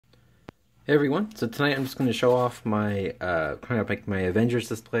Hey everyone, so tonight I'm just going to show off my kind of like my Avengers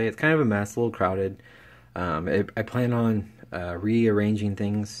display. It's kind of a mess, a little crowded. I plan on rearranging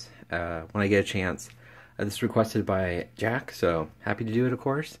things when I get a chance. This is requested by Jack, so happy to do it, of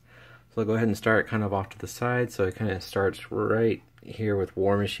course. So I'll go ahead and start kind of off to the side. So it kind of starts right here with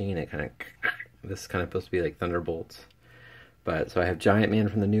War Machine. It kind of this is kind of supposed to be like Thunderbolts. But so I have Giant Man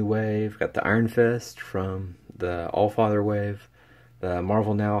from the New Wave, got the Iron Fist from the All-Father Wave, the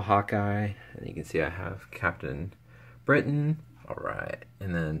Marvel Now Hawkeye, and you can see I have Captain Britain, alright,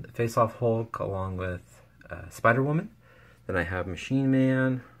 and then Face Off Hulk along with Spider-Woman. Then I have Machine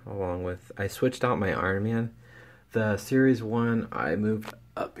Man along with, I switched out my Iron Man. The Series 1 I moved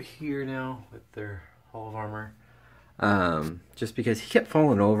up here now with their Hall of Armor. Just because he kept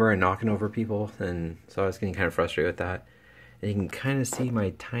falling over and knocking over people, and so I was getting kind of frustrated with that. And you can kind of see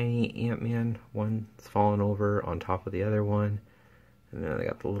my tiny Ant-Man, one's falling over on top of the other one. And then I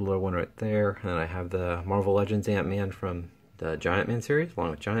got the littler one right there. And then I have the Marvel Legends Ant-Man from the Giant Man series,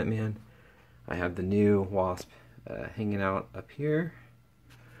 along with Giant Man. I have the new Wasp hanging out up here.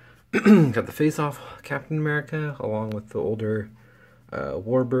 Got the face-off Captain America, along with the older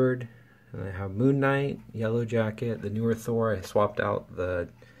Warbird. And I have Moon Knight, Yellow Jacket, the newer Thor. I swapped out the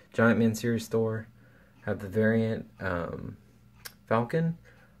Giant Man series Thor. I have the variant Falcon,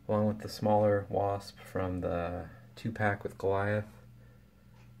 along with the smaller Wasp from the 2-pack with Goliath.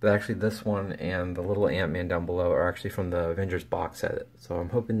 But actually this one and the little Ant-Man down below are actually from the Avengers box set. So I'm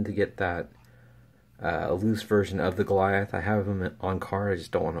hoping to get that a loose version of the Goliath. I have them on card, I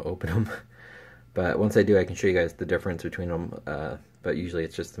just don't want to open them. But once I do, I can show you guys the difference between them. But usually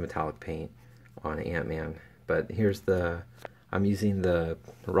it's just the metallic paint on Ant-Man. But here's I'm using the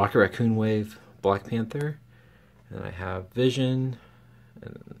Rocket Raccoon Wave Black Panther. And I have Vision,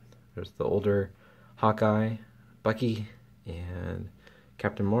 and there's the older Hawkeye, Bucky, and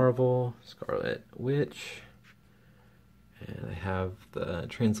Captain Marvel, Scarlet Witch, and I have the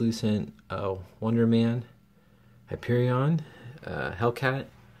translucent Wonder Man, Hyperion, Hellcat,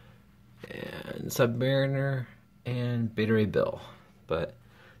 and Submariner, and Beta Ray Bill. But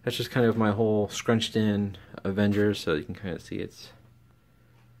that's just kind of my whole scrunched in Avengers, so you can kind of see it's...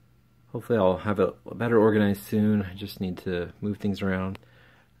 Hopefully I'll have it better organized soon. I just need to move things around.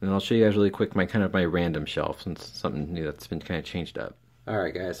 And I'll show you guys really quick my my random shelf, since it's something new that's been kind of changed up.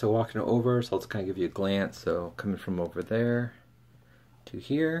 Alright guys, so walking over, so let's kind of give you a glance. So coming from over there to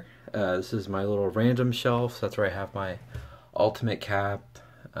here, this is my little random shelf. So that's where I have my Ultimate Cap,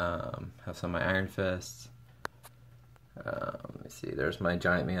 have some of my Iron Fists. Let me see, there's my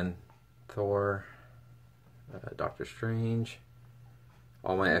Giant Man, Thor, Doctor Strange.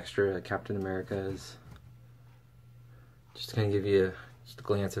 All my extra Captain Americas. Just to kind of give you just a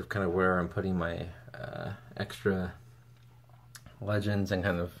glance of kind of where I'm putting my extra Legends and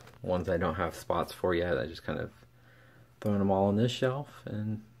kind of ones I don't have spots for yet. I just kind of throwing them all on this shelf,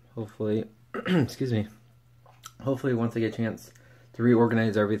 and hopefully, excuse me, hopefully once I get a chance to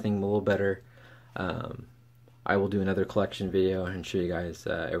reorganize everything a little better, I will do another collection video and show you guys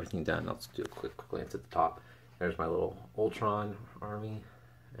everything done. I'll just do a quick glance at the top. There's my little Ultron army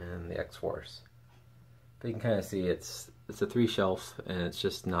and the X-Force. But you can kind of see it's a 3 shelf, and it's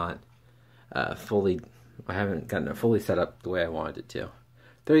just not fully, I haven't gotten it fully set up the way I wanted it to.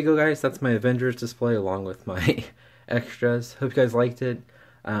 There you go guys, that's my Avengers display along with my extras. Hope you guys liked it.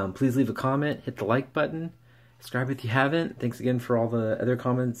 Please leave a comment, hit the like button, subscribe if you haven't. Thanks again for all the other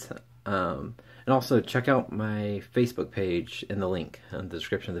comments. And also check out my Facebook page in the link in the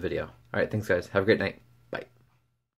description of the video. Alright, thanks guys, have a great night.